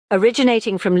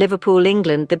Originating from Liverpool,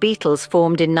 England, the Beatles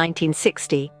formed in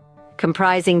 1960.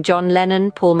 Comprising John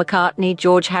Lennon, Paul McCartney,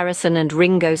 George Harrison and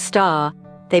Ringo Starr,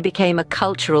 they became a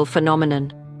cultural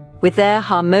phenomenon. With their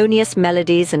harmonious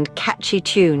melodies and catchy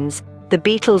tunes, the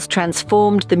Beatles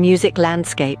transformed the music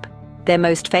landscape. Their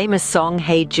most famous song,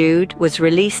 Hey Jude, was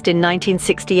released in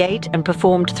 1968 and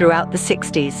performed throughout the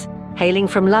 60s. Hailing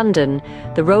from London,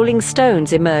 the Rolling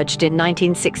Stones emerged in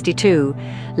 1962.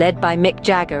 Led by Mick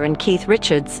Jagger and Keith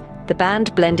Richards, the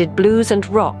band blended blues and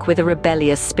rock with a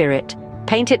rebellious spirit.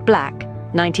 Paint It Black,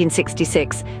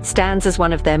 1966, stands as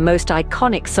one of their most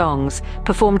iconic songs,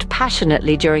 performed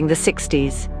passionately during the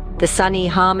 60s. The sunny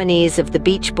harmonies of the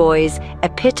Beach Boys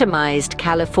epitomized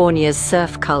California's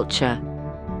surf culture.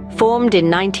 Formed in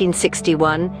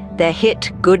 1961, their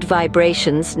hit Good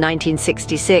Vibrations,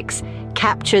 1966,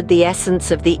 captured the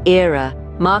essence of the era,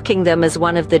 marking them as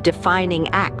one of the defining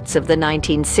acts of the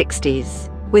 1960s.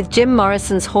 With Jim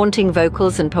Morrison's haunting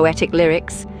vocals and poetic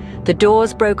lyrics, The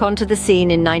Doors broke onto the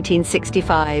scene in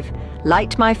 1965.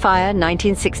 Light My Fire,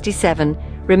 1967,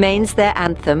 remains their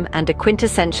anthem and a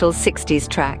quintessential 60s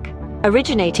track.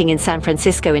 Originating in San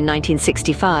Francisco in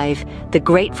 1965, the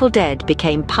Grateful Dead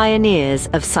became pioneers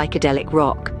of psychedelic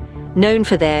rock. Known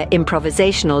for their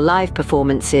improvisational live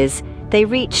performances, they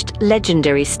reached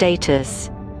legendary status.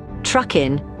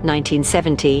 Truckin',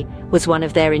 1970, was one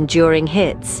of their enduring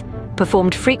hits,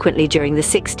 performed frequently during the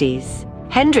 60s.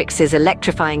 Hendrix's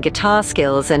electrifying guitar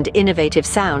skills and innovative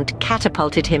sound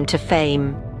catapulted him to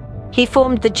fame. He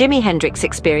formed the Jimi Hendrix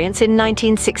Experience in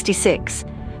 1966.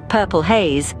 Purple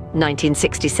Haze,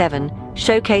 1967,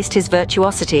 showcased his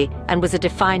virtuosity and was a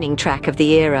defining track of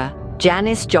the era.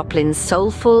 Janis Joplin's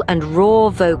soulful and raw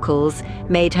vocals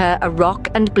made her a rock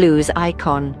and blues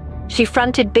icon. She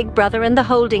fronted Big Brother and the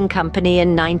Holding Company in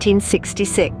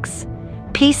 1966.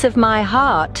 Piece of My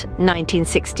Heart,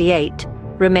 1968,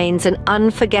 remains an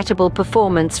unforgettable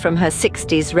performance from her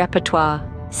 60s repertoire.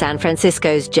 San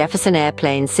Francisco's Jefferson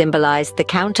Airplane symbolized the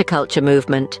counterculture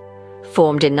movement.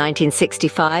 Formed in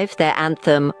 1965, their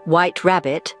anthem, White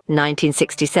Rabbit,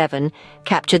 1967,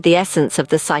 captured the essence of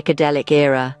the psychedelic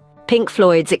era. Pink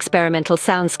Floyd's experimental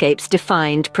soundscapes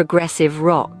defined progressive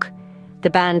rock. The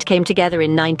band came together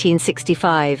in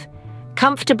 1965.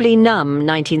 Comfortably Numb,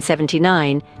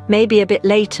 1979, may be a bit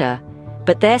later,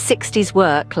 but their 60s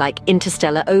work, like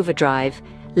Interstellar Overdrive,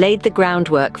 laid the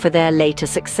groundwork for their later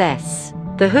success.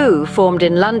 The Who, formed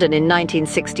in London in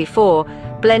 1964,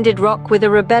 blended rock with a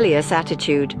rebellious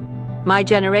attitude. My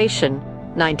Generation,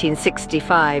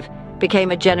 1965,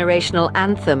 became a generational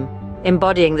anthem,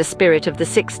 embodying the spirit of the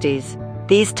 60s.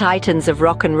 These titans of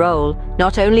rock and roll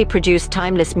not only produced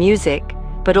timeless music,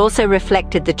 but also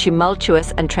reflected the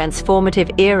tumultuous and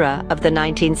transformative era of the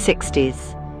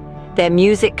 1960s. Their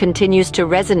music continues to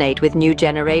resonate with new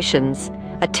generations,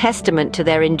 a testament to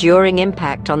their enduring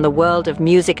impact on the world of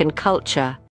music and culture.